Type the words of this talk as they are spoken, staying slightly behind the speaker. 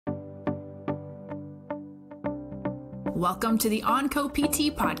Welcome to the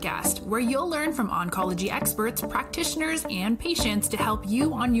OncoPT podcast, where you'll learn from oncology experts, practitioners, and patients to help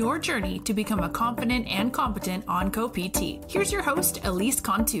you on your journey to become a confident and competent OncoPT. Here's your host, Elise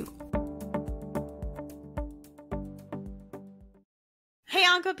Cantu. Hey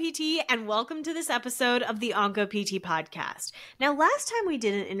OncoPT, and welcome to this episode of the OncoPT podcast. Now, last time we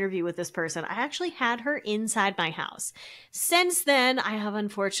did an interview with this person, I actually had her inside my house. Since then, I have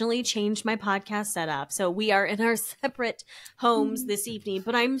unfortunately changed my podcast setup, so we are in our separate homes this evening,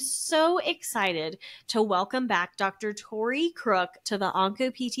 but I'm so excited to welcome back Dr. Tori Crook to the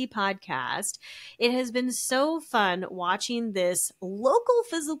OncoPT podcast. It has been so fun watching this local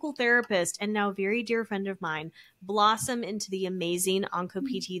physical therapist and now very dear friend of mine blossom into the amazing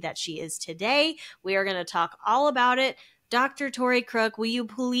OncoPT that she is today. We are going to talk all about it. Dr. Tori Crook, will you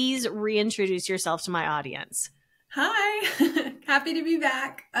please reintroduce yourself to my audience? Hi, happy to be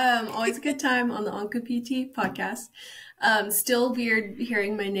back. Always a good time on the OncoPT podcast. Still weird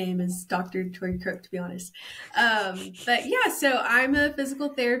hearing my name as Dr. Tori Crook, to be honest. But yeah, so I'm a physical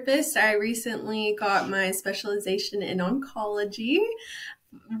therapist. I recently got my specialization in oncology.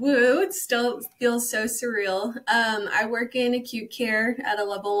 Woo, it still feels so surreal. I work in acute care at a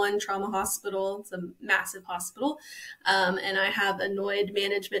level 1 trauma hospital. It's a massive hospital. And I have annoyed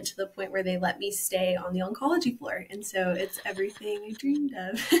management to the point where they let me stay on the oncology floor. And so it's everything I dreamed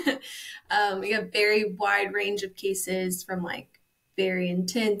of. We have very wide range of cases from like very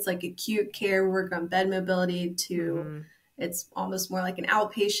intense, like acute care, work on bed mobility to it's almost more like an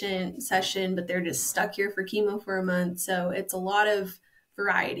outpatient session, but they're just stuck here for chemo for a month. So it's a lot of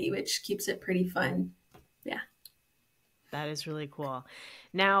variety, which keeps it pretty fun. Yeah. That is really cool.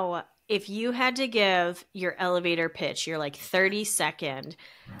 Now, if you had to give your elevator pitch, your like 30-second,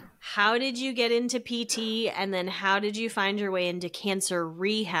 how did you get into PT? And then how did you find your way into cancer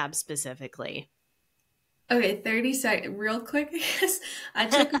rehab specifically? Okay, 30 seconds, real quick, I guess. I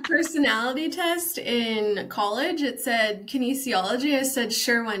took a personality test in college. It said kinesiology. I said,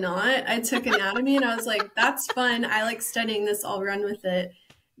 sure, why not? I took anatomy and I was like, that's fun. I like studying this. I'll run with it.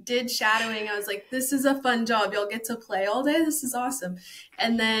 Did shadowing. I was like, this is a fun job. You'll get to play all day. This is awesome.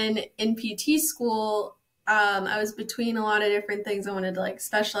 And then in PT school, I was between a lot of different things I wanted to like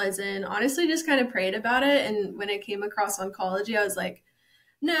specialize in. Honestly, just kind of prayed about it. And when I came across oncology, I was like,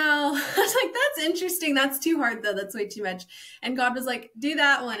 no, I was like, that's interesting. That's too hard though. That's way too much. And God was like, do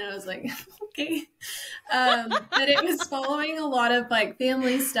that one. And I was like, okay. But it was following a lot of like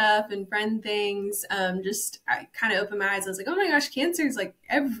family stuff and friend things. I kind of opened my eyes. I was like, oh my gosh, cancer is like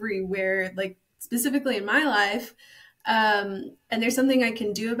everywhere, like specifically in my life. And there's something I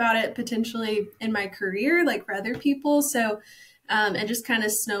can do about it potentially in my career, like for other people. So and just kind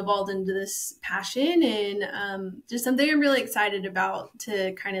of snowballed into this passion and just something I'm really excited about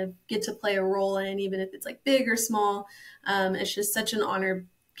to kind of get to play a role in, even if it's like big or small. It's just such an honor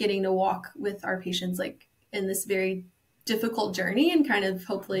getting to walk with our patients like in this very difficult journey and kind of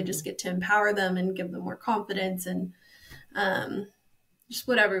hopefully just get to empower them and give them more confidence and just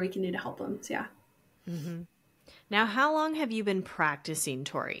whatever we can do to help them. So yeah. Mm-hmm. Now, how long have you been practicing,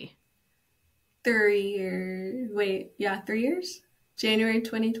 Tori? 3 years. Wait, yeah, 3 years? January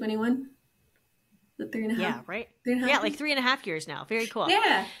 2021? The 3.5? Yeah, right? 3.5? Yeah, like 3.5 years now. Very cool.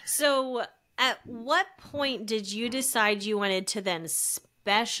 Yeah. So at what point did you decide you wanted to then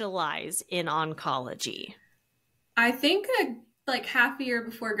specialize in oncology? I think like half a year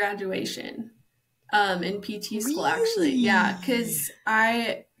before graduation in PT school, actually. Yeah, because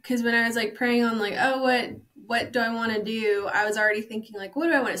when I was like praying on like, oh, what do I want to do? I was already thinking like, what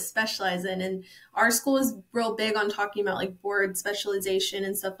do I want to specialize in? And our school is real big on talking about like board specialization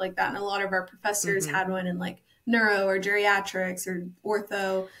and stuff like that. And a lot of our professors had one in like neuro or geriatrics or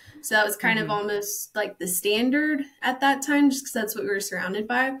ortho. So that was kind of almost like the standard at that time, just because that's what we were surrounded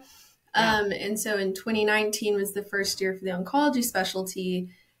by. And so in 2019 was the first year for the oncology specialty.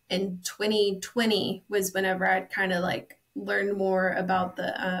 And 2020 was whenever I'd kind of like learned more about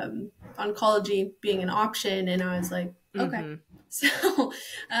the oncology being an option, and I was like, okay. So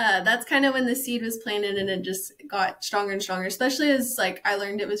that's kind of when the seed was planted, and it just got stronger and stronger, especially as like I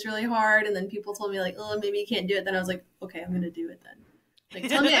learned it was really hard, and then people told me like, oh, maybe you can't do it. Then I was like, okay, I'm gonna do it then. Like,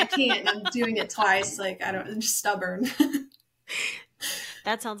 tell me I can't, and I'm doing it twice. Like, I'm just stubborn.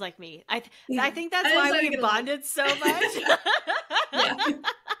 That sounds like me. I think that's why we bonded so much. Yeah.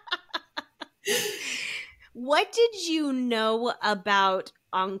 What did you know about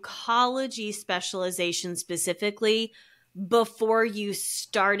oncology specialization specifically before you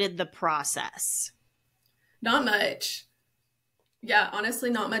started the process? Not much. Yeah, honestly,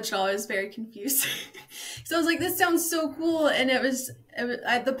 not much at all. I was very confused. So I was like, this sounds so cool. And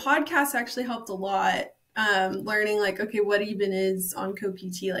the podcast actually helped a lot. learning like, okay, what even is onco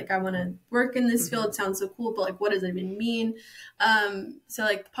PT? Like, I want to work in this field. It sounds so cool, but like, what does it even mean? So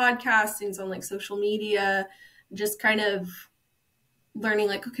like podcastings on like social media, just kind of learning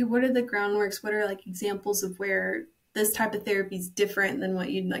like, okay, what are the groundworks? What are like examples of where this type of therapy is different than what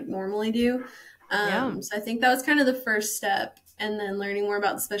you'd like normally do? So I think that was kind of the first step. And then learning more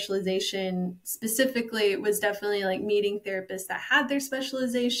about the specialization specifically was definitely like meeting therapists that had their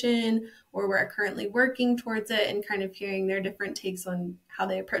specialization or were currently working towards it, and kind of hearing their different takes on how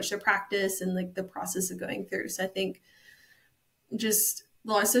they approach their practice and like the process of going through. So I think just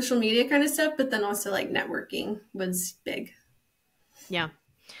a lot of social media kind of stuff, but then also like networking was big. Yeah.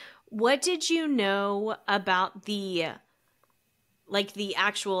 What did you know about the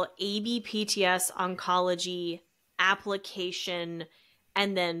actual ABPTS oncology application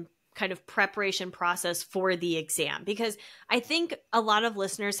and then kind of preparation process for the exam? Because I think a lot of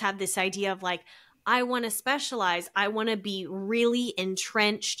listeners have this idea of like, I want to specialize. I want to be really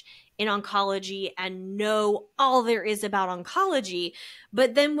entrenched in oncology and know all there is about oncology.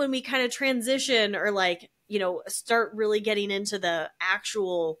 But then when we kind of transition or like, you know, start really getting into the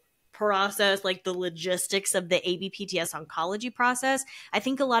actual process, like the logistics of the ABPTS oncology process, I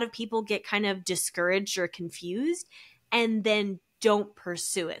think a lot of people get kind of discouraged or confused and then don't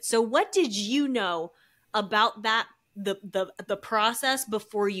pursue it. So what did you know about that, the process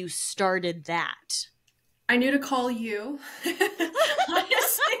before you started that? I knew to call you.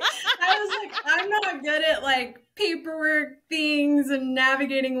 Honestly, I was like, I'm not good at like paperwork things and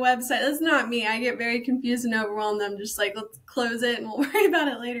navigating websites. That's not me. I get very confused and overwhelmed. I'm just like, let's close it and we'll worry about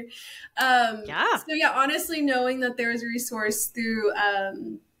it later. So yeah, honestly, knowing that there was a resource through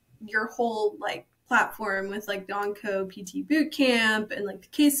your whole like platform with like the Onco PT boot camp and like the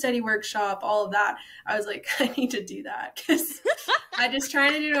case study workshop, all of that, I was like, I need to do that because I just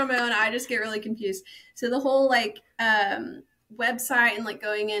trying to do it on my own. I just get really confused. So the whole like website and like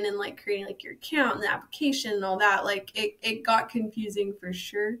going in and like creating like your account and the application and all that, like it got confusing for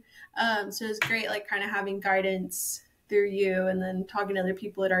sure. So it was great like kind of having guidance through you and then talking to other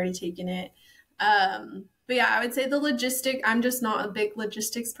people that had already taken it. But yeah, I would say the logistic, I'm just not a big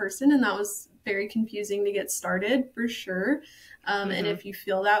logistics person, and that was very confusing to get started for sure. And if you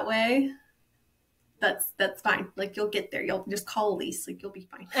feel that way, that's fine. Like you'll get there. You'll just call Elise, like you'll be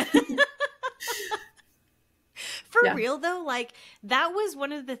fine. For real though, like that was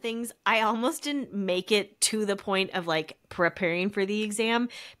one of the things I almost didn't make it to the point of like preparing for the exam,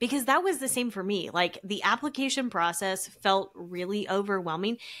 because that was the same for me. Like the application process felt really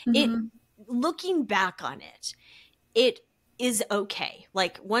overwhelming. Looking back on it, it is okay.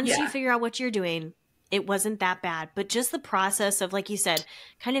 Like once you figure out what you're doing, it wasn't that bad. But just the process of, like you said,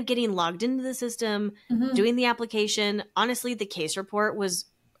 kind of getting logged into the system, doing the application. Honestly, the case report was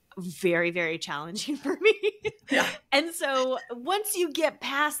very, very challenging for me. And so once you get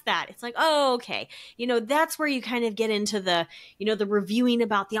past that, it's like, oh, okay. You know, that's where you kind of get into the, you know, the reviewing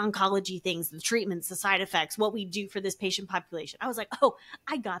about the oncology things, the treatments, the side effects, what we do for this patient population. I was like, oh,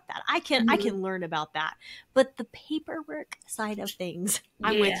 I got that. I can learn about that. But the paperwork side of things,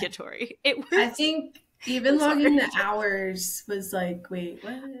 I'm with you, Tori. I think even logging the hours was like, wait,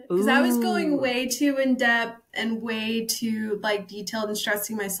 what? Because I was going way too in depth and way too like detailed and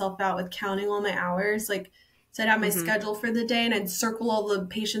stressing myself out with counting all my hours. Like, so I'd have my schedule for the day and I'd circle all the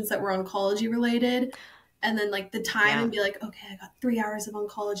patients that were oncology related, and then like the time and be like, okay, I got 3 hours of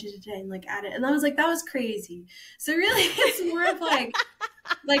oncology today, and like add it. And I was like, that was crazy. So really it's more of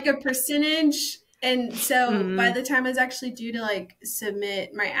like a percentage. And so by the time I was actually due to like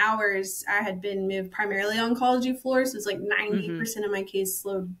submit my hours, I had been moved primarily oncology floor. So it's like 90% of my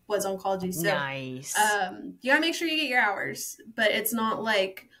caseload was oncology. So nice. You gotta make sure you get your hours, but it's not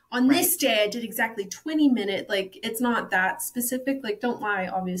like on this day I did exactly 20 minutes. Like it's not that specific. Like don't lie,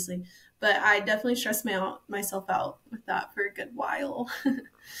 obviously. But I definitely stressed myself out with that for a good while.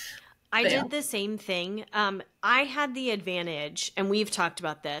 I did the same thing. I had the advantage, and we've talked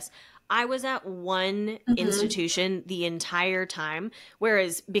about this, I was at one institution the entire time,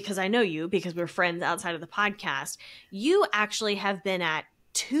 whereas because I know you, because we're friends outside of the podcast, you actually have been at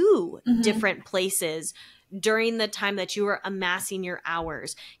two different places during the time that you were amassing your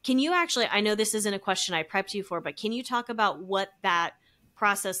hours. Can you actually, I know this isn't a question I prepped you for, but can you talk about what that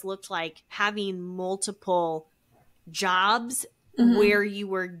process looked like, having multiple jobs where you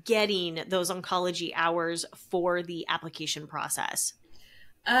were getting those oncology hours for the application process?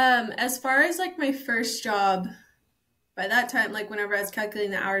 As far as like my first job, by that time, like whenever I was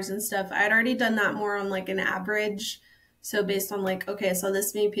calculating the hours and stuff, I had already done that more on like an average. So based on like, okay, so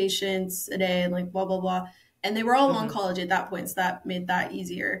this many patients a day and like blah, blah, blah. and they were all oncology at that point. So that made that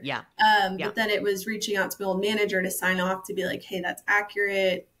easier. Yeah. But then it was reaching out to my old manager to sign off to be like, hey, that's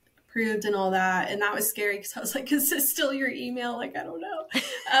accurate, approved and all that. And that was scary because I was like, is this still your email? Like, I don't know.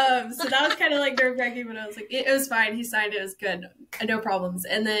 So that was kind of like nerve-wracking, but I was like, it was fine. He signed it. It was good. No problems.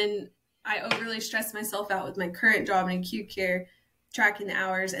 And then I overly stressed myself out with my current job in acute care, tracking the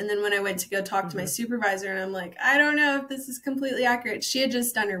hours. And then when I went to go talk to my supervisor, and I'm like, I don't know if this is completely accurate. She had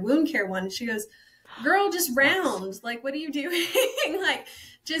just done her wound care one. And she goes, girl, just round. Like, what are you doing? Like,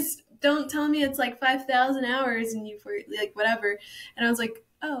 just don't tell me it's like 5,000 hours and you've like whatever. And I was like,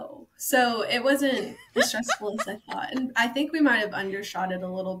 oh, so it wasn't as stressful as I thought. And I think we might have undershot it a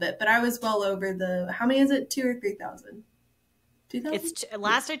little bit, but I was well over the, how many is it? 2,000 or 3,000? 2,000? It's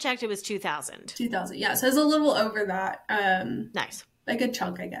last I checked, it was 2,000. 2,000. Yeah. So it's a little over that. Nice. A good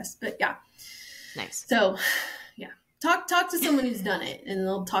chunk, I guess, but yeah. Nice. So yeah, talk to someone who's done it and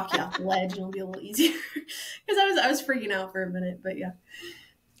they'll talk you off the ledge and it'll be a little easier because I was freaking out for a minute, but yeah.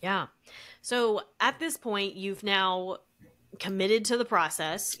 Yeah. So at this point, you've now committed to the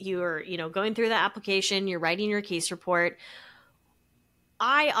process. You're, going through the application, you're writing your case report.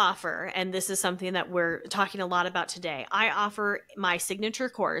 I offer, and this is something that we're talking a lot about today, I offer my signature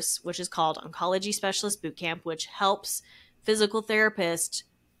course, which is called Oncology Specialist Bootcamp, which helps physical therapists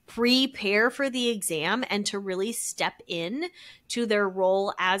prepare for the exam and to really step in to their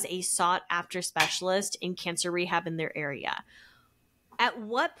role as a sought after specialist in cancer rehab in their area. At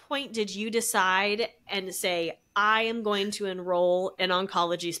what point did you decide and say, I am going to enroll in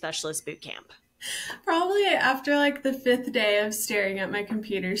Oncology Specialist Bootcamp? Probably after like the 5th day of staring at my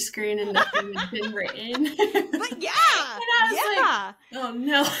computer screen and nothing had been written. But yeah. And I was like, oh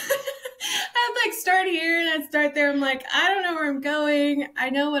no. I'd like start here and I'd start there. I'm like, I don't know where I'm going.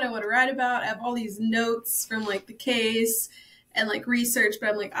 I know what I want to write about. I have all these notes from like the case and like research, but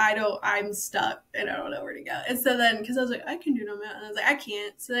I'm like, I'm stuck and I don't know where to go. And so then, cause I was like, I can do no math. And I was like, I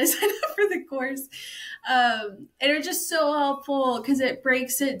can't. So I signed up for the course. And it was just so helpful because it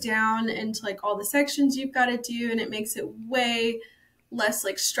breaks it down into like all the sections you've got to do. And it makes it way less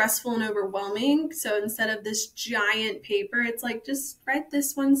like stressful and overwhelming. So instead of this giant paper, it's like, just write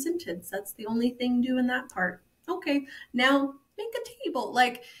this one sentence. That's the only thing doing that part. Okay. Now make a table.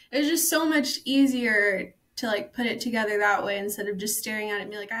 Like it was just so much easier to like put it together that way instead of just staring at it and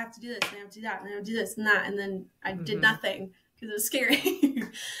be like, I have to do this and I have to do that and I have to do this and that. And then I did nothing because it was scary.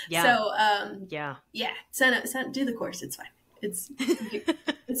 Yeah. So, yeah, do the course. It's fine.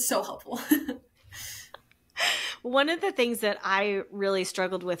 It's so helpful. One of the things that I really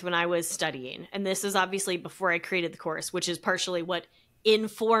struggled with when I was studying, and this is obviously before I created the course, which is partially what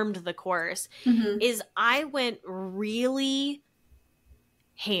informed the course, is I went really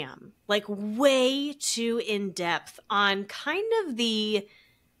ham, like way too in depth on kind of the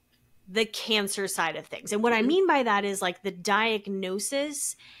cancer side of things. And what I mean by that is like the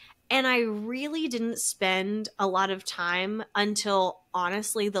diagnosis. And I really didn't spend a lot of time until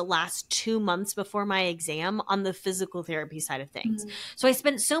honestly the last 2 months before my exam on the physical therapy side of things. So I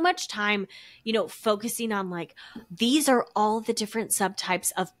spent so much time, focusing on like, these are all the different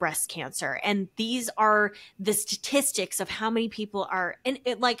subtypes of breast cancer. And these are the statistics of how many people are, and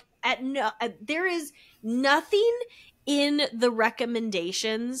there is nothing in the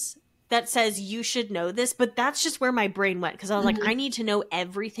recommendations that says you should know this, but that's just where my brain went. Cause I was like, I need to know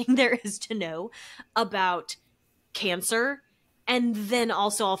everything there is to know about cancer. And then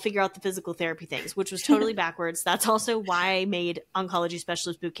also I'll figure out the physical therapy things, which was totally backwards. That's also why I made Oncology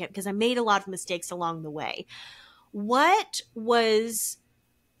Specialist Bootcamp, because I made a lot of mistakes along the way. What was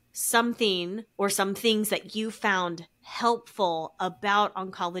something or some things that you found helpful about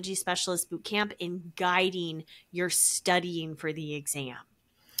Oncology Specialist Bootcamp in guiding your studying for the exam?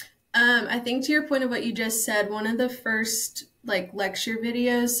 I think to your point of what you just said, one of the first like lecture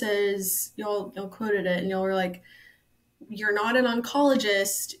videos says, y'all quoted it and y'all were like, you're not an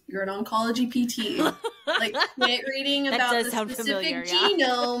oncologist, you're an oncology PT. Like quit reading about the specific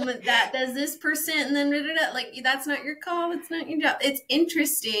genome that does this percent and then like that's not your call, it's not your job. It's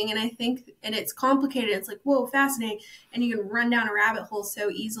interesting and I think, and it's complicated. It's like, whoa, fascinating. And you can run down a rabbit hole so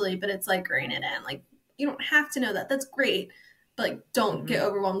easily, but it's like rein it in. Like you don't have to know that. That's great. Like don't get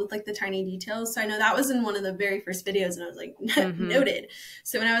overwhelmed with like the tiny details. So I know that was in one of the very first videos and I was like noted.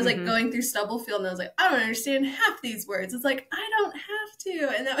 So when I was like going through Stubblefield and I was like, I don't understand half these words. It's like, I don't have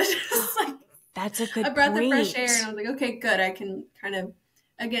to. And that was just like, that's a good I brought point. the fresh air and I was like, okay, good. I can kind of,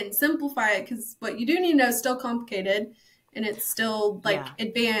 again, simplify it because what you do need to know is still complicated and it's still like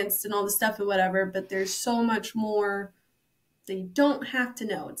advanced and all the stuff and whatever, but there's so much more that you don't have to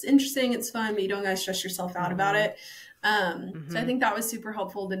know. It's interesting. It's fun, but you don't gotta stress yourself out about it. So I think that was super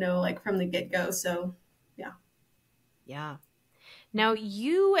helpful to know like from the get-go. So yeah. Yeah. Now,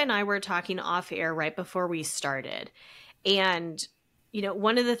 you and I were talking off air right before we started. And,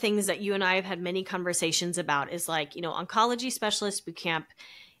 one of the things that you and I have had many conversations about is like, oncology specialist boot camp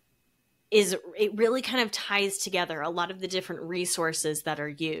it really kind of ties together a lot of the different resources that are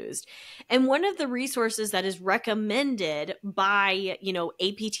used. And one of the resources that is recommended by,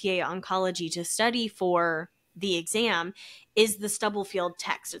 APTA Oncology to study for the exam is the Stubblefield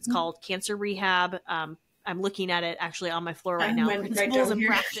text. It's called Cancer Rehab. I'm looking at it actually on my floor right now. Principles and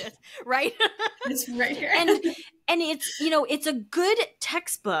practice, right? It's right here. and it's, it's a good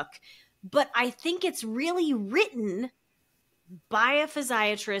textbook, but I think it's really written by a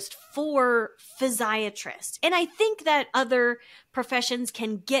physiatrist for physiatrists. And I think that other professions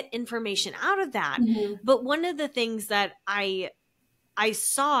can get information out of that. Mm-hmm. But one of the things that I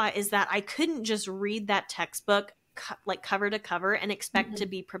saw is that I couldn't just read that textbook like cover to cover and expect to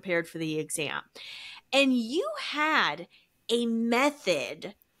be prepared for the exam. And you had a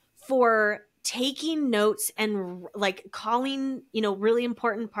method for taking notes and like calling, really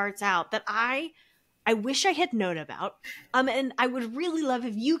important parts out that I wish I had known about. And I would really love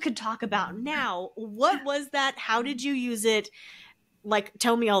if you could talk about now. What was that? How did you use it? Like,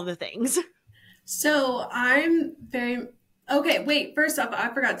 tell me all the things. So wait, first off, I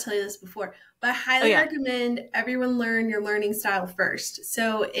forgot to tell you this before, but I highly recommend everyone learn your learning style first.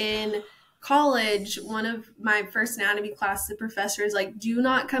 So in college, one of my first anatomy classes, the professor is like, do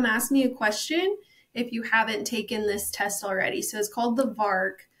not come ask me a question if you haven't taken this test already. So it's called the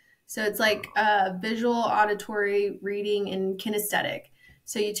VARC. So it's like visual, auditory, reading, and kinesthetic.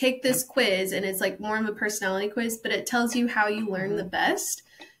 So you take this quiz, and it's like more of a personality quiz, but it tells you how you learn the best.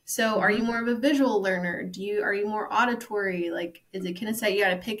 So are you more of a visual learner? Are you more auditory? Like, is it kinesthetic? You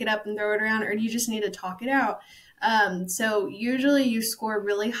got to pick it up and throw it around, or do you just need to talk it out? So usually you score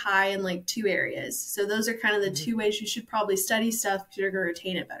really high in like 2 areas. So those are kind of the 2 ways you should probably study stuff because you're going to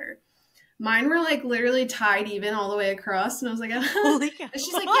retain it better. Mine were like literally tied even all the way across. And I was like, holy cow.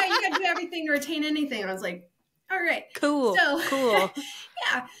 She's like, yeah, you got to do everything to retain anything. And I was like, all right. Cool.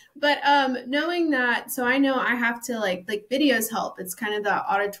 Yeah. But knowing that, so I know I have to like videos help. It's kind of the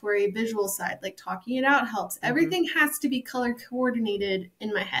auditory visual side, like talking it out helps. Everything has to be color coordinated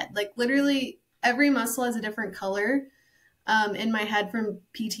in my head. Like literally every muscle has a different color in my head from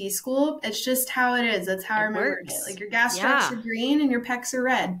PT school. It's just how it is. That's how I remember it. Like your gastrocs are green and your pecs are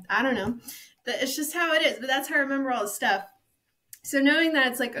red. I don't know. But it's just how it is. But that's how I remember all the stuff. So knowing that,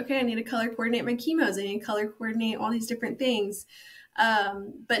 it's like, okay, I need to color coordinate my chemos. I need to color coordinate all these different things.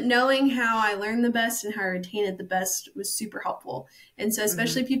 But knowing how I learn the best and how I retain it the best was super helpful. And so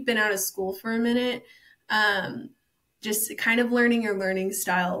especially if you've been out of school for a minute, just kind of learning your learning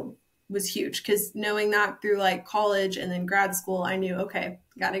style was huge, because knowing that through like college and then grad school, I knew, okay,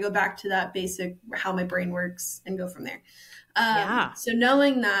 got to go back to that basic, how my brain works and go from there. So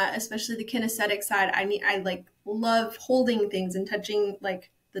knowing that, especially the kinesthetic side, I like love holding things and touching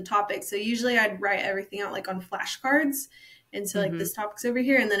like the topics. So usually I'd write everything out like on flashcards. And so like this topic's over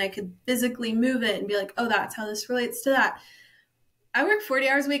here, and then I could physically move it and be like, oh, that's how this relates to that. I work 40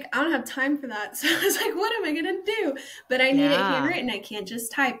 hours a week. I don't have time for that. So I was like, what am I going to do? But I need it handwritten. I can't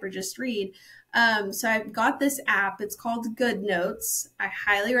just type or just read. So I've got this app. It's called Good Notes. I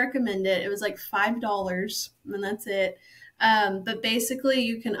highly recommend it. It was like $5 and that's it. But basically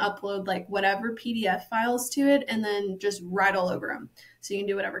you can upload like whatever PDF files to it and then just write all over them. So you can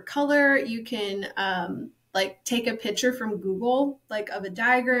do whatever color. You can like take a picture from Google, like of a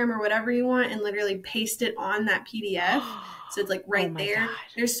diagram or whatever you want, and literally paste it on that PDF. So it's like right there.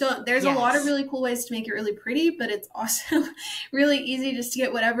 God. There's a lot of really cool ways to make it really pretty, but it's also really easy just to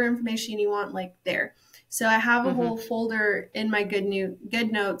get whatever information you want like there. So I have a whole folder in my Good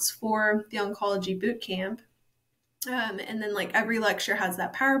Notes for the Oncology boot camp. And then like every lecture has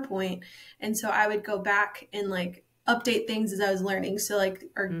that PowerPoint. And so I would go back and like update things as I was learning. So like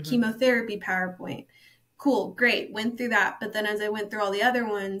our chemotherapy PowerPoint. Cool, great, went through that. But then as I went through all the other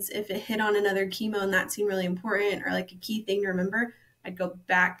ones, if it hit on another chemo and that seemed really important or like a key thing to remember, I'd go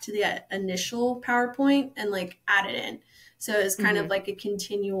back to the initial PowerPoint and like add it in. So it's kind of like a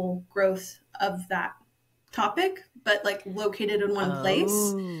continual growth of that topic, but like located in one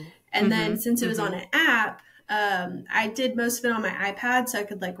place. And then since it was on an app, I did most of it on my iPad, so I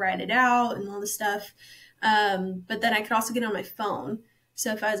could like write it out and all this stuff. But then I could also get on my phone.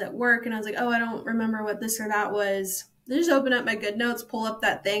 So if I was at work and I was like, oh, I don't remember what this or that was, I just open up my Good Notes, pull up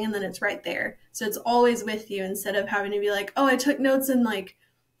that thing, and then it's right there. So it's always with you instead of having to be like, oh, I took notes in like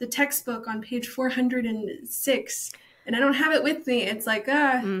the textbook on page 406 and I don't have it with me. It's like,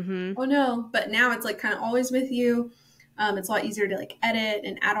 oh no. But now it's like kind of always with you. It's a lot easier to like edit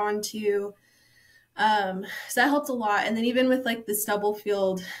and add on to. So that helped a lot. And then even with like the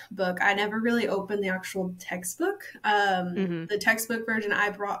Stubblefield book, I never really opened the actual textbook. The textbook version I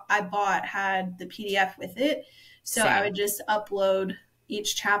bought had the PDF with it. So Same. I would just upload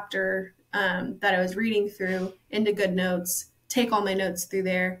each chapter that I was reading through into GoodNotes, take all my notes through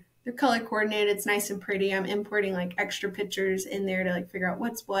there. They're color coordinated. It's nice and pretty. I'm importing like extra pictures in there to like figure out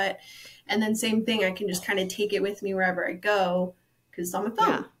what's what. And then same thing, I can just kind of take it with me wherever I go because it's on my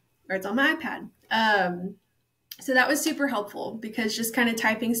phone or it's on my iPad. So that was super helpful because just kind of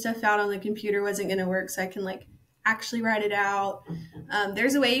typing stuff out on the computer wasn't going to work. So I can like actually write it out.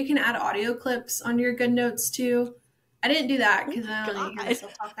 There's a way you can add audio clips on your GoodNotes too. I didn't do that because I don't want to hear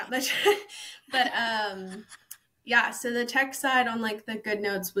myself talk that much. But yeah, so the tech side on like the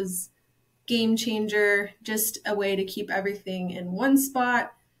GoodNotes was game changer, just a way to keep everything in one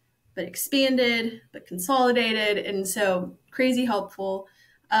spot, but expanded, but consolidated. And so crazy helpful.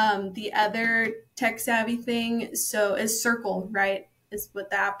 The other tech savvy thing, so is Circle, right? Is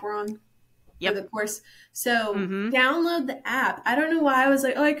what the app we're on for the course. So download the app. I don't know why I was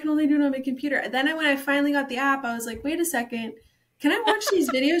like, oh, I can only do it on my computer. Then when I finally got the app, I was like, wait a second. Can I watch these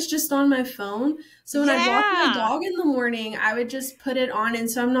videos just on my phone? So when I walk my dog in the morning, I would just put it on. And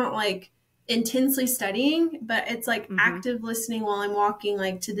so I'm not like intensely studying, but it's like active listening while I'm walking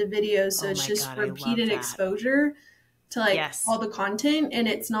like to the videos. So it's just repeated exposure to like all the content. And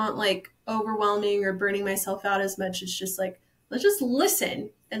it's not like overwhelming or burning myself out as much. It's just like, let's just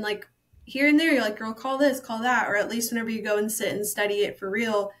listen. And like here and there, you're like, girl, call this, call that. Or at least whenever you go and sit and study it for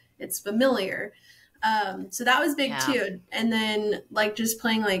real, it's familiar. So that was big too. And then like just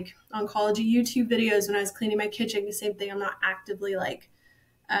playing like oncology YouTube videos when I was cleaning my kitchen, the same thing. I'm not actively like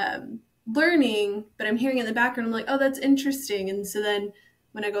learning, but I'm hearing in the background. I'm like, oh, that's interesting. And so then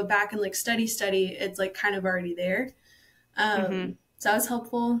when I go back and like study, it's like kind of already there. So that was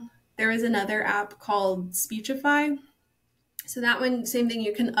helpful. There was another app called Speechify. So that one, same thing,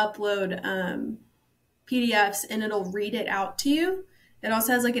 you can upload PDFs and it'll read it out to you. It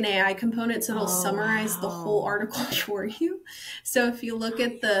also has like an AI component, so it'll summarize the whole article for you. So if you look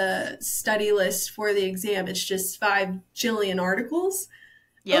at the study list for the exam, it's just 5 jillion articles.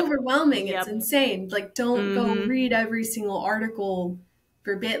 Overwhelming. It's insane. Like, don't go read every single article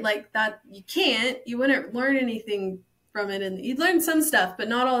for bit like that. You can't. You wouldn't learn anything from it. And you'd learn some stuff, but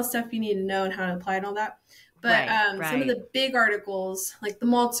not all the stuff you need to know and how to apply and all that. But some of the big articles, like the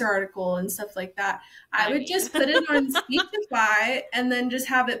Maltzer article and stuff like that, I would just put it on Speechify and then just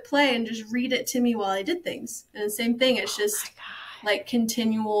have it play and just read it to me while I did things. And the same thing, it's just like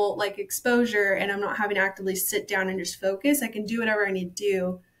continual like exposure, and I'm not having to actively sit down and just focus. I can do whatever I need to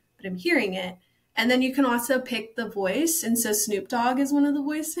do, but I'm hearing it. And then you can also pick the voice. And so Snoop Dogg is one of the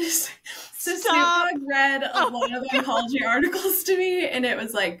voices. So Snoop Dogg read a lot of oncology articles to me, and it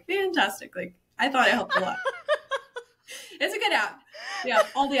was like fantastic. Like, I thought it helped a lot. It's a good app. Yeah,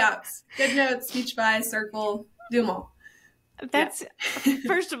 all the apps. GoodNotes, Speechify, Circle, do them all. That's,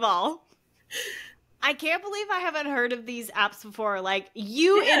 first of all, I can't believe I haven't heard of these apps before. Like,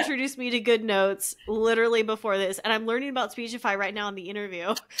 you introduced me to GoodNotes literally before this, and I'm learning about Speechify right now in the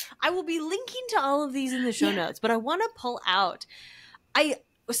interview. I will be linking to all of these in the show notes, but I want to pull out.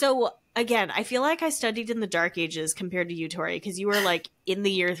 So again, I feel like I studied in the dark ages compared to you, Tori, because you were like in the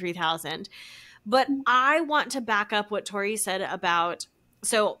year 3000. But I want to back up what Tori said about,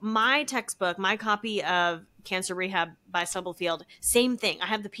 so my textbook, my copy of Cancer Rehab by Stubblefield, same thing. I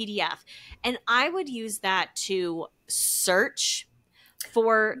have the PDF, and I would use that to search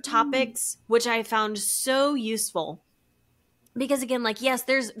for topics, which I found so useful. Because again, like, yes,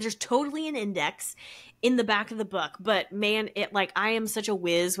 there's totally an index in the back of the book, but man, it like, I am such a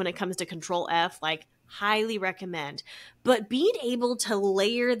whiz when it comes to Control F, like, highly recommend. But being able to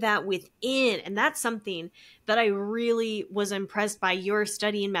layer that within, and that's something that I really was impressed by your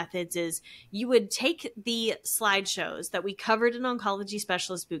studying methods, is you would take the slideshows that we covered in Oncology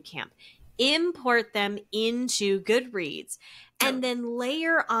Specialist Bootcamp, import them into Goodreads, and then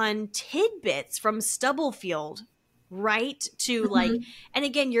layer on tidbits from Stubblefield, right? To like, and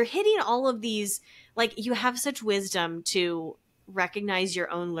again, you're hitting all of these, like, you have such wisdom to recognize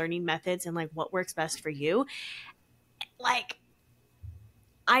your own learning methods and like what works best for you. Like,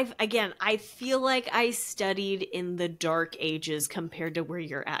 I feel like I studied in the dark ages compared to where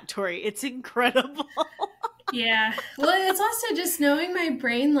you're at, Tori. It's incredible. Yeah. Well, it's also just knowing my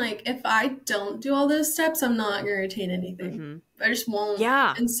brain, like, if I don't do all those steps, I'm not going to retain anything. I just won't.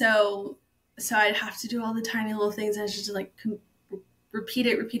 Yeah. And so I'd have to do all the tiny little things. And I just like repeat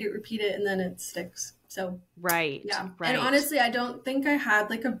it, and then it sticks. So yeah. And honestly, I don't think I had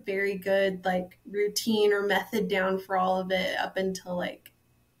like a very good like routine or method down for all of it up until like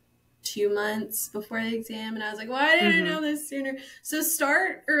 2 months before the exam, and I was like, why didn't I know this sooner? So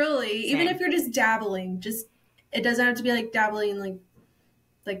start early. Even if you're just dabbling, it doesn't have to be like dabbling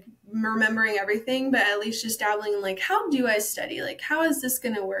like remembering everything, but at least just dabbling in like, how do I study? Like, how is this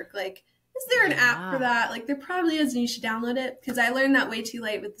going to work? Like, is there an app for that? Like, there probably is, and you should download it, because I learned that way too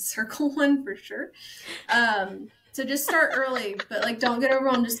late with the circle one for sure. So just start early, but like, don't get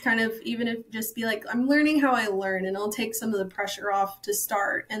overwhelmed. Just kind of, even if just be like, I'm learning how I learn, and it'll take some of the pressure off to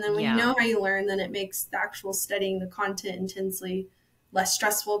start. And then when you know how you learn, then it makes the actual studying the content intensely less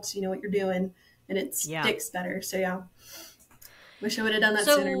stressful, because you know what you're doing, and it sticks better. So yeah. Wish I would have done that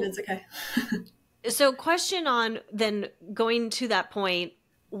sooner, but it's okay. So question on then going to that point,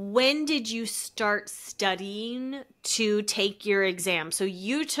 when did you start studying to take your exam? So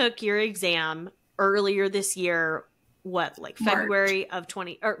you took your exam earlier this year, what, like February of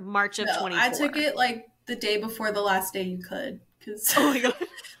 20 or March of 24? I took it like the day before the last day you could, because oh my God.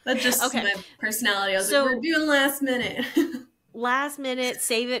 That's just my personality. I was like, we're doing last minute. Last minute,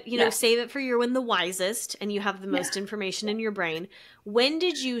 save it, save it for when the wisest and you have the most information in your brain. When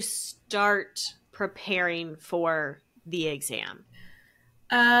did you start preparing for the exam?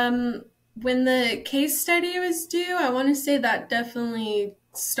 When the case study was due, I want to say that definitely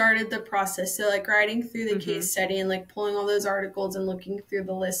started the process. So like writing through the case study and like pulling all those articles and looking through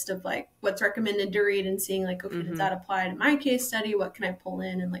the list of like what's recommended to read and seeing like, okay, does that apply to my case study? What can I pull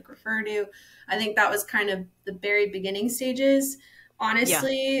in and like refer to? I think that was kind of the very beginning stages.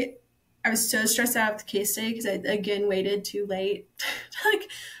 Honestly, I was so stressed out of the case study because I again waited too late to like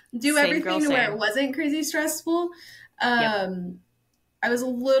do everything to where it wasn't crazy stressful. I was a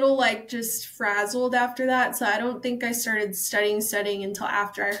little like just frazzled after that. So I don't think I started studying until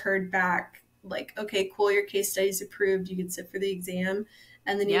after I heard back like, okay, cool, your case study's approved. You can sit for the exam.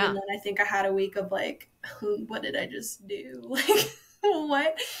 And then even then I think I had a week of like, what did I just do? Like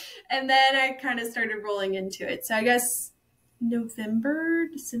what? And then I kind of started rolling into it. So I guess November,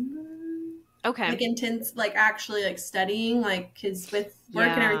 December. Okay. Like intense, like actually like studying, like because with work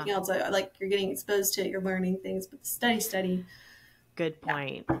and everything else, like you're getting exposed to it, you're learning things, but the study. Good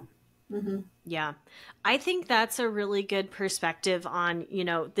point. Yeah. I think that's a really good perspective on,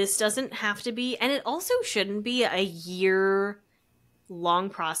 this doesn't have to be, and it also shouldn't be a year-long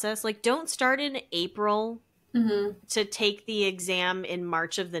process. Like, don't start in April to take the exam in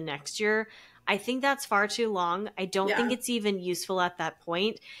March of the next year. I think that's far too long. I don't think it's even useful at that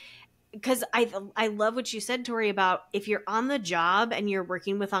point. Because I love what you said, Tori, about if you're on the job and you're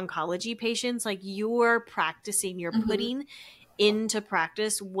working with oncology patients, like you're practicing, you're putting into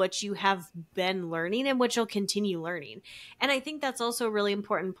practice what you have been learning and what you'll continue learning. And I think that's also a really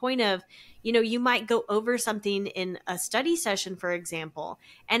important point of, you might go over something in a study session, for example,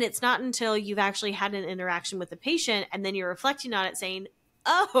 and it's not until you've actually had an interaction with the patient and then you're reflecting on it saying,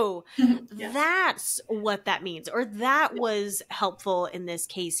 oh, that's what that means, or that was helpful in this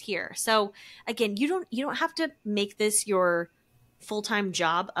case here. So again, you don't have to make this your full-time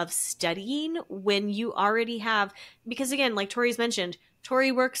job of studying when you already have, because again, like Tori's mentioned,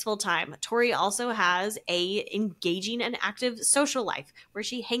 Tori works full-time. Tori also has a engaging and active social life where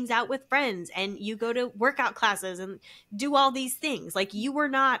she hangs out with friends and you go to workout classes and do all these things. Like you were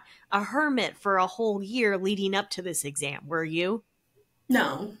not a hermit for a whole year leading up to this exam, were you?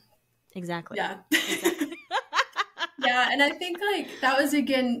 No. Exactly. Yeah. Exactly. Yeah. And I think like that was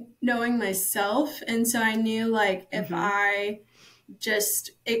again, knowing myself. And so I knew like if I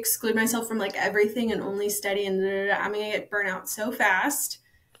just exclude myself from like everything and only study and I'm going to get burnt out so fast.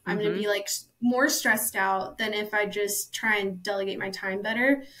 I'm going to be like more stressed out than if I just try and delegate my time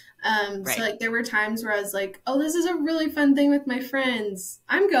better. So like there were times where I was like, oh, this is a really fun thing with my friends.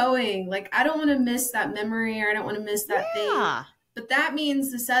 I'm going, like, I don't want to miss that memory, or I don't want to miss that thing. But that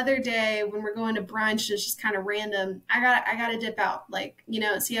means this other day when we're going to brunch, it's just kind of random. I got to dip out, like,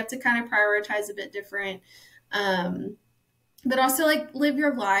 so you have to kind of prioritize a bit different. But also like live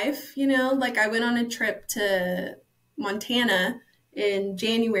your life, like I went on a trip to Montana in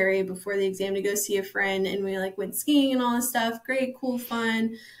January before the exam to go see a friend, and we like went skiing and all this stuff. Great, cool,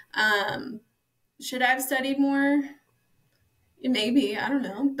 fun. Should I have studied more? Maybe, I don't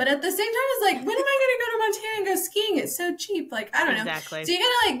know. But at the same time, it's like, when am I going to go to Montana and go skiing? It's so cheap. Like, I don't know. Exactly. So you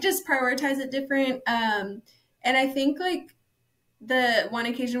got to like just prioritize it different. And I think like the one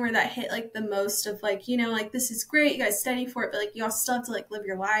occasion where that hit like the most of like, like this is great, you guys study for it, but like you also still have to like live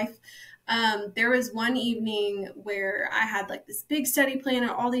your life. There was one evening where I had like this big study plan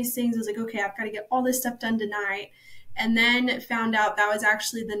and all these things. I was like, okay, I've got to get all this stuff done tonight. And then found out that was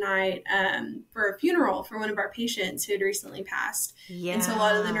actually the night for a funeral for one of our patients who had recently passed. And so a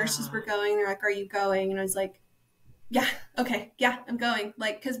lot of the nurses were going. They're like, are you going? And I was like, yeah, okay, yeah, I'm going.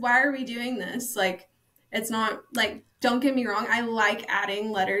 Like, because why are we doing this? Like, it's not like, don't get me wrong, I like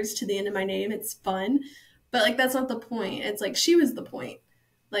adding letters to the end of my name. It's fun. But like, that's not the point. It's like, she was the point.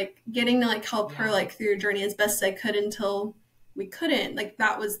 Like, getting to like help her like through her journey as best I could until we couldn't. Like,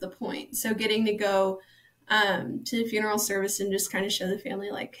 that was the point. So getting to go to the funeral service and just kind of show the family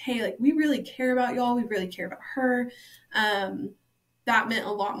like, hey, like, we really care about y'all. We really care about her. That meant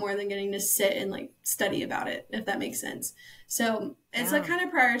a lot more than getting to sit and like study about it, if that makes sense. So it's like kind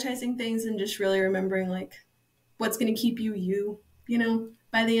of prioritizing things and just really remembering like what's going to keep you, you know,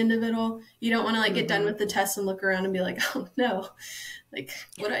 by the end of it all. You don't want to like get done with the test and look around and be like, oh no, like,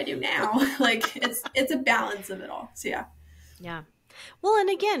 what do I do now? Like, it's a balance of it all. So yeah. Yeah. Well, and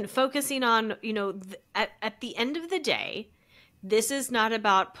again, focusing on, you know, at the end of the day, this is not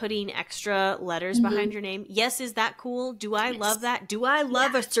about putting extra letters behind your name. Yes, is that cool? Do I love that? Do I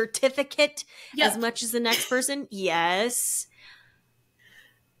love a certificate as much as the next person? Yes.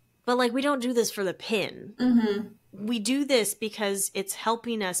 But like, we don't do this for the pin. We do this because it's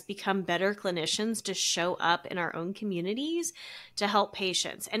helping us become better clinicians to show up in our own communities to help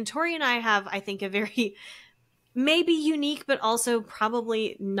patients. And Tori and I have, I think, a very maybe unique, but also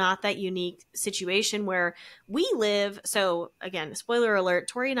probably not that unique situation where we live. So again, spoiler alert,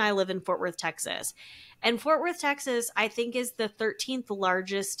 Tori and I live in Fort Worth, Texas. And Fort Worth, Texas, I think is the 13th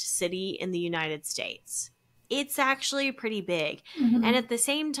largest city in the United States. It's actually pretty big. And at the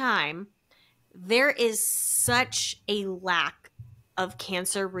same time, there is such a lack of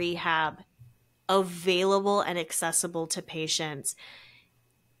cancer rehab available and accessible to patients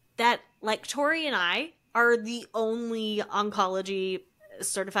that like Tori and I are the only oncology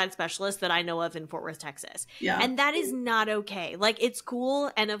certified specialists that I know of in Fort Worth, Texas. Yeah. And that is not okay. Like, it's cool.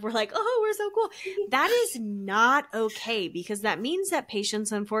 And if we're like, oh, we're so cool. That is not okay, because that means that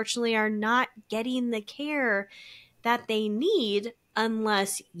patients, unfortunately, are not getting the care that they need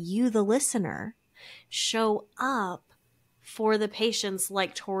unless you, the listener, show up for the patients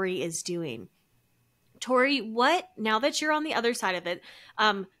like Tori is doing. Tori, now that you're on the other side of it,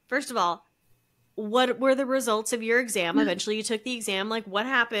 first of all, what were the results of your exam? Eventually you took the exam. Like, what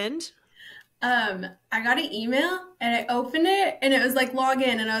happened? I got an email and I opened it and it was like, log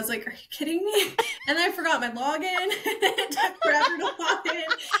in. And I was like, are you kidding me? And then I forgot my login. It took forever to log in.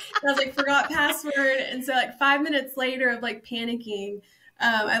 And I was like, forgot password. And so like 5 minutes later of like panicking,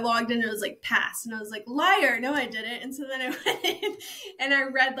 I logged in and it was like pass. And I was like, liar. No, I didn't. And so then I went in and I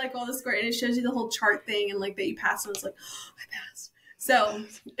read like all the score and it shows you the whole chart thing and like that you passed. And I was like, oh, I passed. So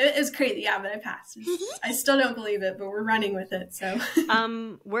it was crazy. Yeah, but I passed. I still don't believe it, but we're running with it. So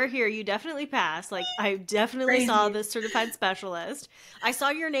we're here. You definitely passed. Like, I definitely saw this certified specialist. I saw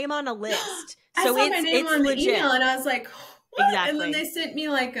your name on a list. So I saw my name on legit. The email and I was like, what? Exactly. And then they sent me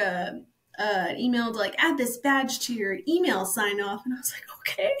like an email to like add this badge to your email sign off. And I was like,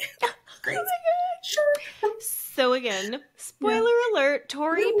 okay, great. Oh my God, sure. So again, spoiler alert,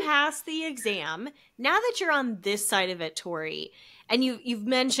 Tori passed the exam. Now that you're on this side of it, Tori, and you've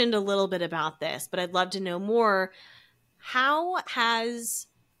mentioned a little bit about this, but I'd love to know more. How has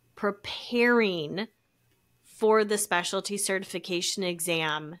preparing for the specialty certification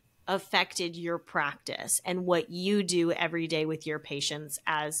exam affected your practice and what you do every day with your patients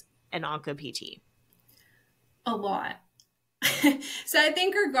as an onco-PT? A lot. So I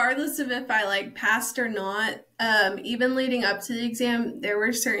think regardless of if I like passed or not, even leading up to the exam, there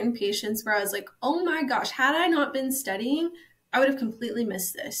were certain patients where I was like, oh my gosh, had I not been studying, I would have completely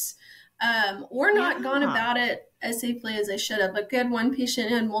missed this, or not gone about it as safely as I should have. Like, we had one patient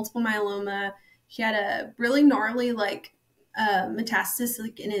who had multiple myeloma. He had a really gnarly like metastasis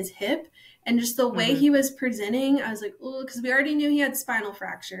like in his hip, and just the way he was presenting, I was like, oh, because we already knew he had spinal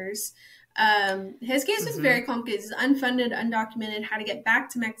fractures. His case was very complicated. It was unfunded, undocumented, had to get back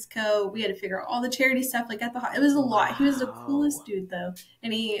to Mexico. We had to figure out all the charity stuff like at the it was a lot. He was the coolest dude though,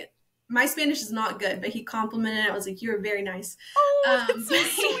 and my Spanish is not good, but he complimented it. I was like, you were very nice. Oh, that's so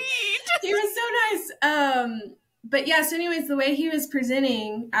sweet. He was so nice. But yeah, so anyways, the way he was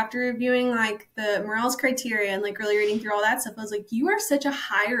presenting after reviewing like the Morales criteria and like really reading through all that stuff, I was like, you are such a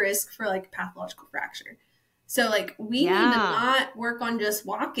high risk for like pathological fracture. So like we need to not work on just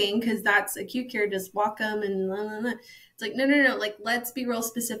walking because that's acute care, just walk them and blah, blah, blah. It's like, no. Like, let's be real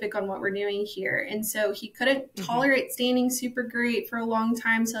specific on what we're doing here. And so he couldn't tolerate standing super great for a long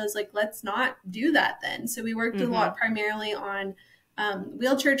time. So I was like, let's not do that then. So we worked a lot primarily on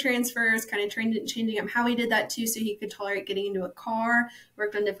wheelchair transfers, kind of changing up how he did that too. So he could tolerate getting into a car,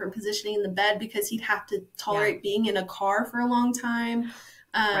 worked on different positioning in the bed because he'd have to tolerate being in a car for a long time.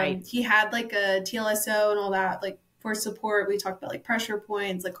 He had like a TLSO and all that, like for support. We talked about like pressure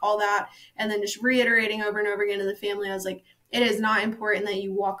points, like all that. And then just reiterating over and over again to the family, I was like, it is not important that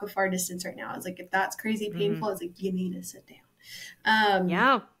you walk a far distance right now. I was like, if that's crazy painful, I was like, you need to sit down.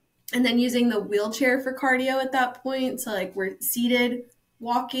 Yeah. And then using the wheelchair for cardio at that point. So like we're seated,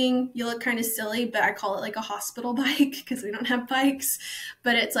 walking, you look kind of silly, but I call it like a hospital bike because we don't have bikes.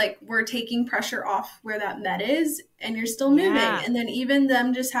 But it's like we're taking pressure off where that med is and you're still moving. Yeah. And then even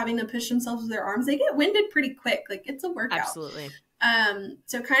them just having to push themselves with their arms, they get winded pretty quick. Like it's a workout. Absolutely.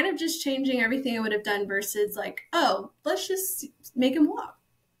 So kind of just changing everything I would have done versus like, oh, let's just make him walk.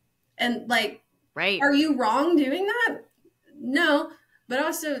 And like, right. Are you wrong doing that? No, but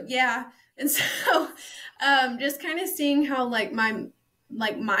also, yeah. And so just kind of seeing how like my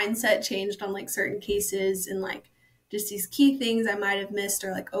like mindset changed on like certain cases and like just these key things I might have missed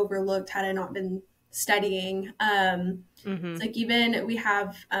or like overlooked had I not been studying. Like even we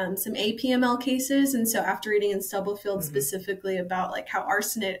have some APML cases. And so after reading in Stubblefield specifically about like how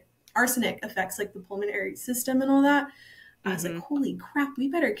arsenic affects like the pulmonary system and all that, I was like, holy crap, we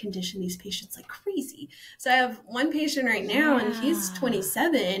better condition these patients like crazy. So I have one patient right now and he's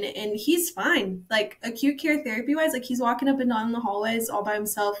 27 and he's fine. Like acute care therapy wise, like he's walking up and down the hallways all by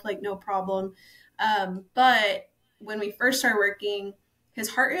himself, like no problem. But when we first started working, his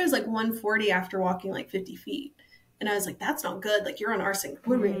heart rate was like 140 after walking like 50 feet. And I was like, that's not good. Like you're on arsenic.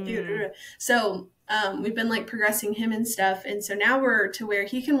 What are we gonna do? So we've been like progressing him and stuff. And so now we're to where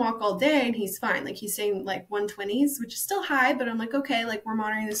he can walk all day and he's fine. Like he's saying like 120s, which is still high, but I'm like, okay, like we're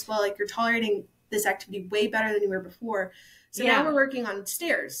monitoring this well, like you're tolerating this activity way better than you were before. So now we're working on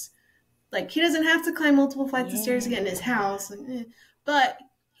stairs. Like he doesn't have to climb multiple flights of stairs to get in his house. Like, but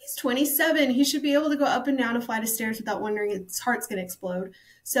he's 27. He should be able to go up and down a flight of stairs without wondering his heart's going to explode.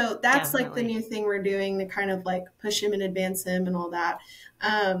 So that's like the new thing we're doing to kind of like push him and advance him and all that.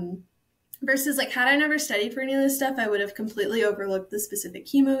 Versus like, had I never studied for any of this stuff, I would have completely overlooked the specific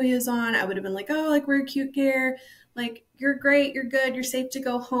chemo he was on. I would have been like, oh, like we're acute care. Like you're great. You're good. You're safe to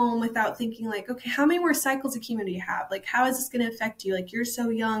go home without thinking like, okay, how many more cycles of chemo do you have? Like, how is this going to affect you? Like, you're so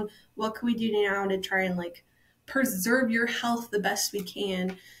young. What can we do now to try and like preserve your health the best we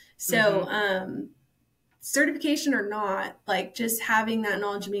can? So, certification or not, like just having that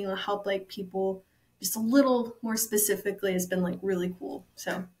knowledge and being able to help like people just a little more specifically has been like really cool.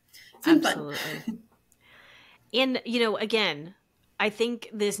 So it's been fun. And, you know, again, I think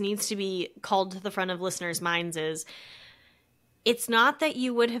this needs to be called to the front of listeners' minds is it's not that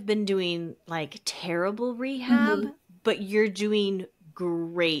you would have been doing like terrible rehab, but you're doing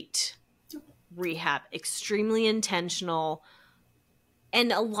great rehab, extremely intentional,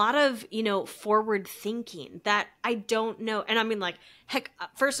 and a lot of, you know, forward thinking that I don't know. And I mean, like, heck,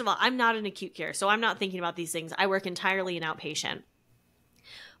 first of all, I'm not in acute care, so I'm not thinking about these things. I work entirely in outpatient.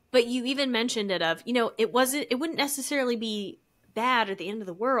 But you even mentioned it of, you know, it wouldn't necessarily be bad at the end of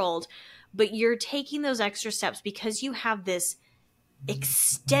the world, but you're taking those extra steps because you have this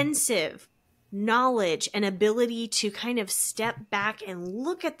extensive knowledge and ability to kind of step back and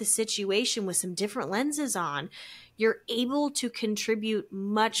look at the situation with some different lenses on. You're able to contribute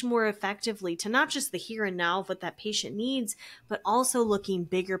much more effectively to not just the here and now of what that patient needs, but also looking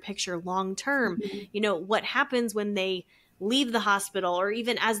bigger picture long term. You know, what happens when they leave the hospital or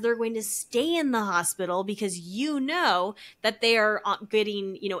even as they're going to stay in the hospital because you know that they are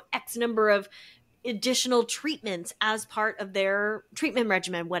getting, you know, X number of additional treatments as part of their treatment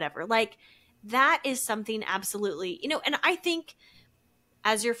regimen, whatever. Like that is something absolutely, you know, and I think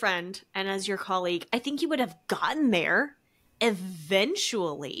as your friend and as your colleague, I think you would have gotten there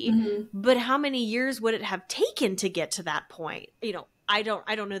eventually, but how many years would it have taken to get to that point? You know, I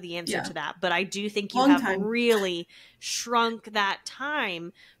don't know the answer to that, but I do think you have really shrunk that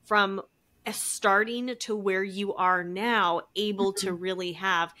time from starting to where you are now, able to really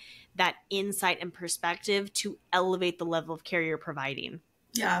have that insight and perspective to elevate the level of care you're providing.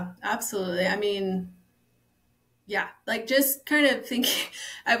 Yeah, absolutely. I mean, yeah, like just kind of thinking,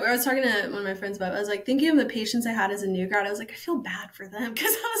 I was talking to one of my friends about it. I was like thinking of the patients I had as a new grad. I was like, I feel bad for them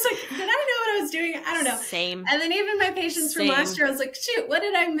because I was like, did I know what I was doing? I don't know. Same. And then even my patients from last year, I was like, shoot, what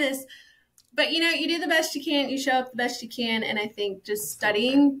did I miss? But you know, you do the best you can, you show up the best you can. And I think just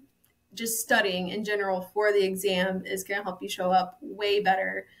studying in general for the exam is going to help you show up way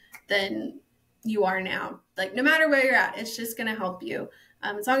better than you are now. Like no matter where you're at, it's just going to help you.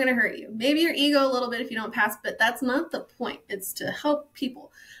 It's not going to hurt you. Maybe your ego a little bit if you don't pass, but that's not the point. It's to help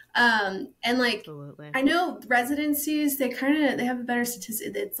people. And like, absolutely. I know residencies, they have a better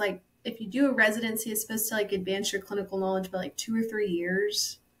statistic. It's like, if you do a residency, it's supposed to like advance your clinical knowledge by like 2 or 3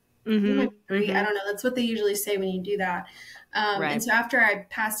 years. think it might be 3. Mm-hmm. I don't know. That's what they usually say when you do that. Right. And so after I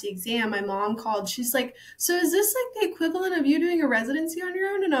passed the exam, my mom called. She's like, so is this like the equivalent of you doing a residency on your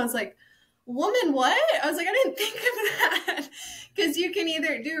own? And I was like, woman, what? I was like, I didn't think of that. Because you can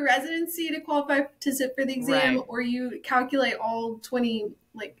either do residency to qualify to sit for the exam, Right. or you calculate all 20,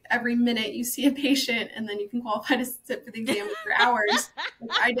 like every minute you see a patient, and then you can qualify to sit for the exam for hours,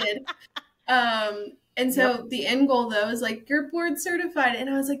 which I did. And so the end goal, though, is like, you're board certified. And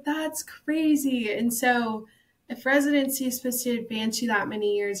I was like, that's crazy. And so if residency is supposed to advance you that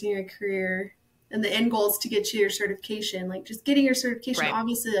many years in your career, and the end goal is to get you your certification, like just getting your certification, Right.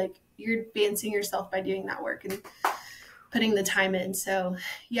 obviously, like you're advancing yourself by doing that work and putting the time in. So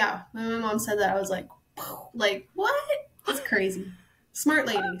yeah, when my mom said that, I was like, what? That's crazy. Smart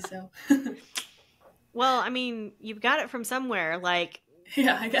lady. So Well, I mean, you've got it from somewhere. Like,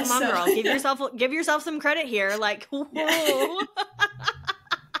 yeah, I guess come on, so. girl, give yourself some credit here. Like, whoa. Yeah.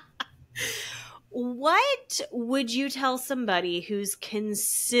 What would you tell somebody who's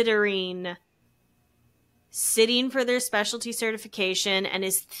considering sitting for their specialty certification and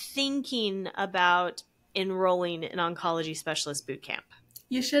is thinking about enrolling in oncology specialist boot camp?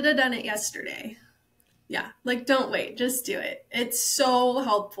 You should have done it yesterday. Yeah, like don't wait, just do it. It's so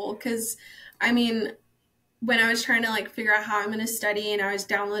helpful because, I mean, when I was trying to like figure out how I'm going to study and I was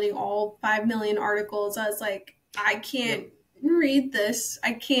downloading all 5 million articles, I was like, I can't read this.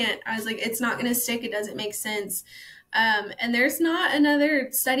 I can't. I was like, it's not going to stick. It doesn't make sense. And there's not another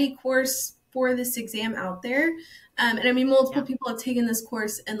study course for this exam out there. And I mean, multiple people have taken this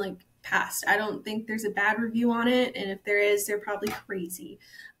course and like passed. I don't think there's a bad review on it. And if there is, they're probably crazy.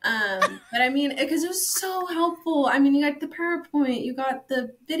 But I mean, because it was so helpful. I mean, you got the PowerPoint, you got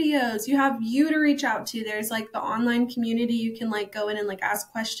the videos, you have you to reach out to. There's like the online community. You can like go in and like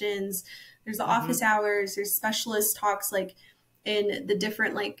ask questions. There's the office hours, there's specialist talks like in the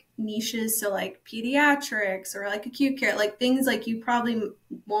different like niches. So like pediatrics or like acute care, like things like you probably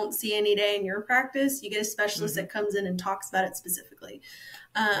won't see any day in your practice. You get a specialist that comes in and talks about it specifically.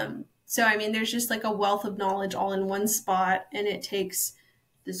 So, I mean, there's just like a wealth of knowledge all in one spot, and it takes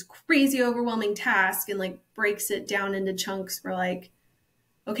this crazy overwhelming task and like breaks it down into chunks where like,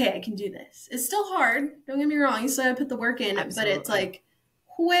 okay, I can do this. It's still hard. Don't get me wrong. You still have to put the work in, Absolutely. But it's like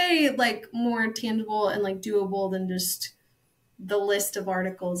way like more tangible and like doable than just the list of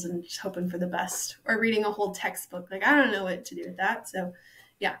articles and just hoping for the best or reading a whole textbook. Like, I don't know what to do with that. So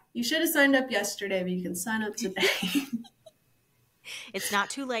yeah, you should have signed up yesterday, but you can sign up today. It's not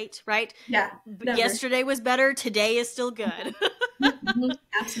too late, right? Yeah. Never. Yesterday was better. Today is still good.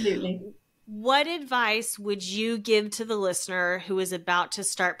 Absolutely. What advice would you give to the listener who is about to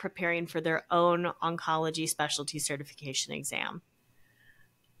start preparing for their own oncology specialty certification exam?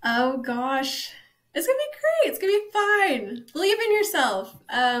 Oh gosh, it's gonna be great. It's gonna be fine. Believe in yourself.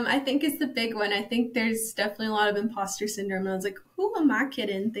 I think it's the big one. I think there's definitely a lot of imposter syndrome. And I was like, who am I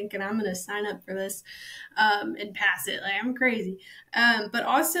kidding thinking I'm gonna sign up for this and pass it? Like, I'm crazy. But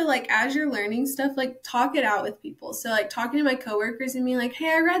also like as you're learning stuff, like talk it out with people. So like talking to my coworkers and being like,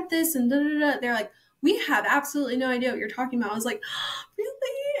 hey, I read this and da da da. They're like, we have absolutely no idea what you're talking about. I was like, oh,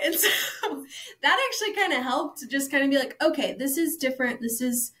 really? And so that actually kind of helped to just kind of be like, okay, this is different. This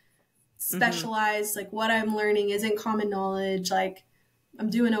is specialized. Like what I'm learning isn't common knowledge. Like I'm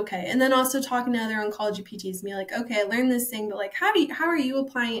doing okay. And then also talking to other oncology PTs and be like, okay, I learned this thing, but like, how are you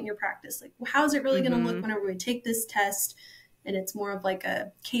applying it in your practice? Like, how's it really going to look whenever we take this test? And it's more of like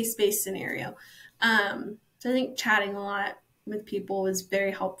a case-based scenario. So I think chatting a lot with people was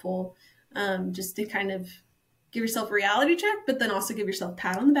very helpful. Just to kind of give yourself a reality check, but then also give yourself a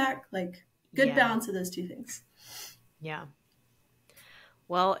pat on the back, like good balance of those two things. Yeah.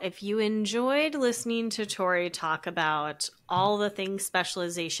 Well, if you enjoyed listening to Tori talk about all the things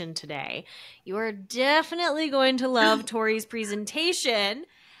specialization today, you are definitely going to love Tori's presentation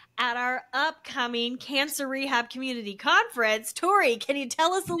at our upcoming Cancer Rehab Community Conference. Tori, can you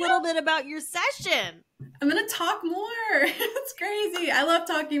tell us a little bit about your session? I'm going to talk more. It's crazy. I love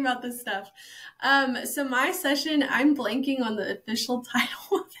talking about this stuff. So my session, I'm blanking on the official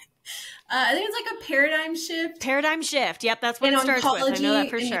title of it. I think it's like a paradigm shift. Paradigm shift. Yep, that's what it starts with. I know that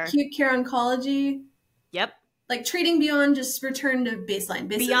for sure. Acute care oncology. Yep. Like treating beyond just return to baseline.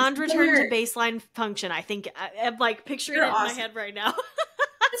 Beyond return to baseline function. I think I'm like picturing it in my head right now.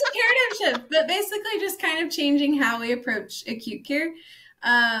 It's a paradigm shift, but basically just kind of changing how we approach acute care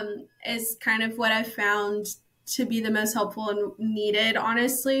is kind of what I found to be the most helpful and needed,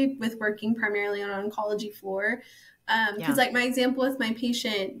 honestly, with working primarily on oncology floor. Because like my example with my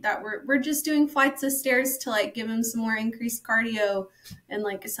patient that we're just doing flights of stairs to like give him some more increased cardio and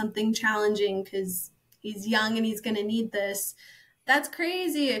like something challenging because he's young and he's going to need this. That's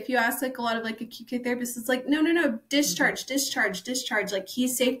crazy. If you ask like a lot of like acute care therapists, it's like, no, discharge, discharge. Like,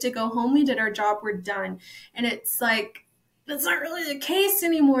 he's safe to go home. We did our job. We're done. And it's like, that's not really the case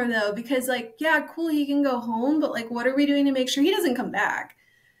anymore though, because like, yeah, cool, he can go home, but like, what are we doing to make sure he doesn't come back?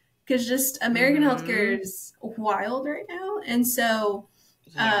 Because just American healthcare is wild right now. And so,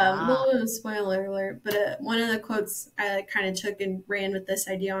 little spoiler alert, but one of the quotes I like kind of took and ran with this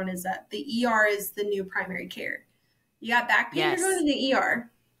idea on is that the ER is the new primary care. You got back pain, you're going to the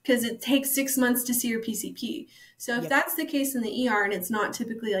ER because it takes 6 months to see your PCP. So if that's the case in the ER and it's not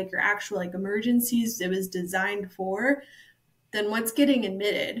typically like your actual like emergencies it was designed for, then what's getting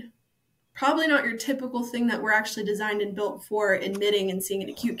admitted? Probably not your typical thing that we're actually designed and built for admitting and seeing in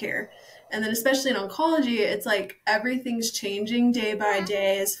acute care. And then especially in oncology, it's like everything's changing day by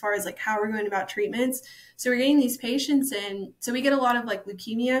day as far as like how we're going about treatments. So we're getting these patients in. So we get a lot of like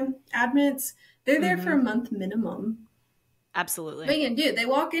leukemia admits. They're there for a month minimum. Absolutely. But again, dude, they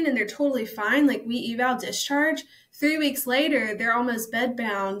walk in and they're totally fine. Like, we eval discharge. 3 weeks later, they're almost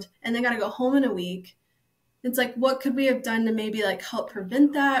bedbound and they got to go home in a week. It's like, what could we have done to maybe like help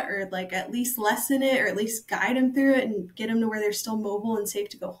prevent that, or like at least lessen it, or at least guide them through it and get them to where they're still mobile and safe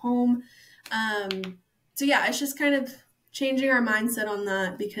to go home. So yeah, it's just kind of changing our mindset on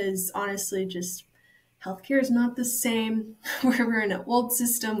that, because honestly, just healthcare is not the same. We're in an old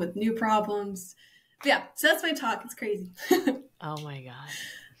system with new problems. But yeah, so that's my talk. It's crazy. Oh my God.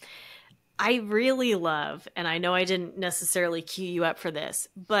 I really love, and I know I didn't necessarily cue you up for this,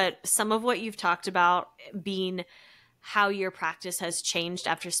 but some of what you've talked about being how your practice has changed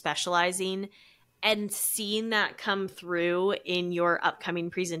after specializing, and seeing that come through in your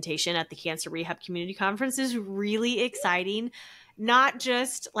upcoming presentation at the Cancer Rehab Community Conference is really exciting. Not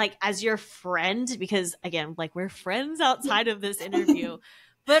just like as your friend, because again, like, we're friends outside of this interview,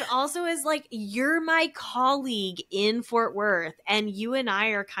 but also as like, you're my colleague in Fort Worth, and you and I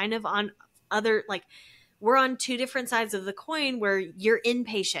are kind of on other, like, we're on two different sides of the coin, where you're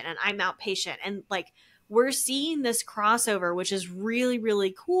inpatient and I'm outpatient, and like, we're seeing this crossover, which is really,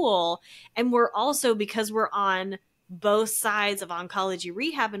 really cool. And we're also, because we're on both sides of oncology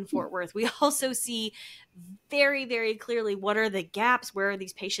rehab in Fort Worth, we also see very, very clearly what are the gaps, where are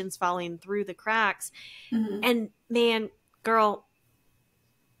these patients falling through the cracks. And man, girl,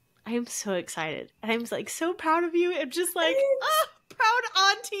 I am so excited. I'm like so proud of you. I'm just like, oh, proud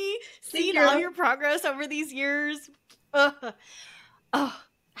auntie, seeing all your progress over these years.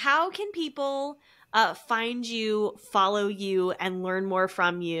 How can people find you, follow you, and learn more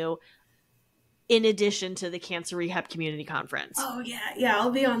from you, in addition to the Cancer Rehab Community Conference? Oh yeah,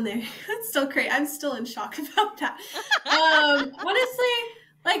 I'll be on there. That's still crazy. I'm still in shock about that. Honestly,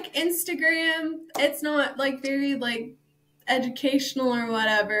 like Instagram, it's not like very like educational or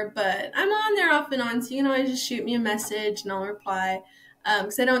whatever, but I'm on there off and on, so you can always just shoot me a message and I'll reply,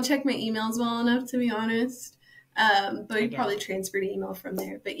 because I don't check my emails well enough, to be honest. But you probably transferred email from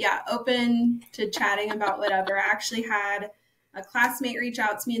there. But yeah, open to chatting about whatever. I actually had a classmate reach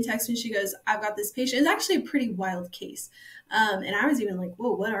out to me and text me. She goes, I've got this patient. It's actually a pretty wild case. And I was even like,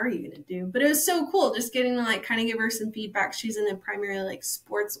 whoa, what are you going to do? But it was so cool just getting to like kind of give her some feedback. She's in a primarily like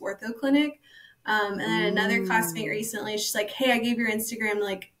sports ortho clinic. And then another classmate recently, she's like, hey, I gave your Instagram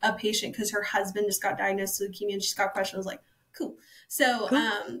like a patient because her husband just got diagnosed with leukemia and she's got questions. I was like, cool. So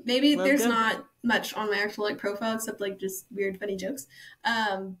maybe there's not much on my actual like profile except like just weird, funny jokes.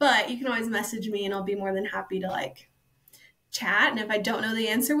 But you can always message me and I'll be more than happy to like chat. And if I don't know the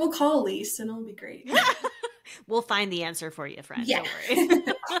answer, we'll call Elise and it'll be great. We'll find the answer for you, friend. Yeah. Don't worry.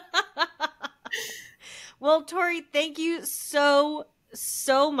 Well, Tori, thank you so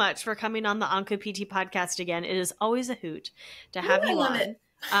much for coming on the OncoPT podcast again. It is always a hoot to have you on. It.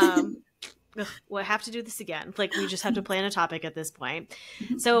 We'll have to do this again. Like, we just have to plan a topic at this point.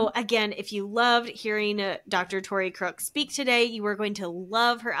 So again, if you loved hearing Dr. Tori Crook speak today, you are going to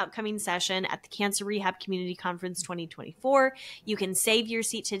love her upcoming session at the Cancer Rehab Community Conference 2024. You can save your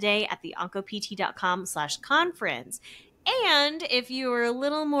seat today at the oncopt.com/conference. And if you are a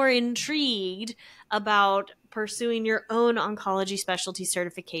little more intrigued about pursuing your own oncology specialty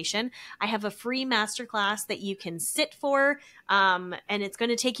certification, I have a free masterclass that you can sit for. And it's going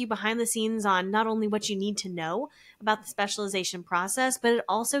to take you behind the scenes on not only what you need to know about the specialization process, but it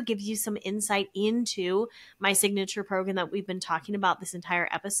also gives you some insight into my signature program that we've been talking about this entire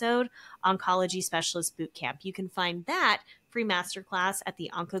episode, Oncology Specialist Bootcamp. You can find that free masterclass at the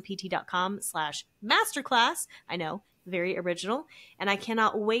oncopt.com/masterclass. I know, very original. And I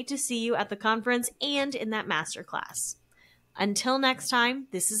cannot wait to see you at the conference and in that masterclass. Until next time,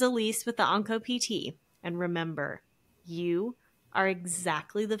 this is Elise with the OncoPT. And remember, you are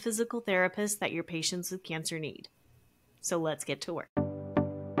exactly the physical therapist that your patients with cancer need. So let's get to work.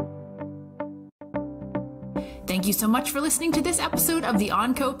 Thank you so much for listening to this episode of the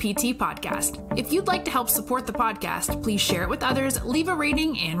Onco PT podcast. If you'd like to help support the podcast, please share it with others, leave a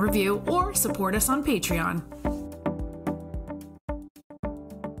rating and review, or support us on Patreon.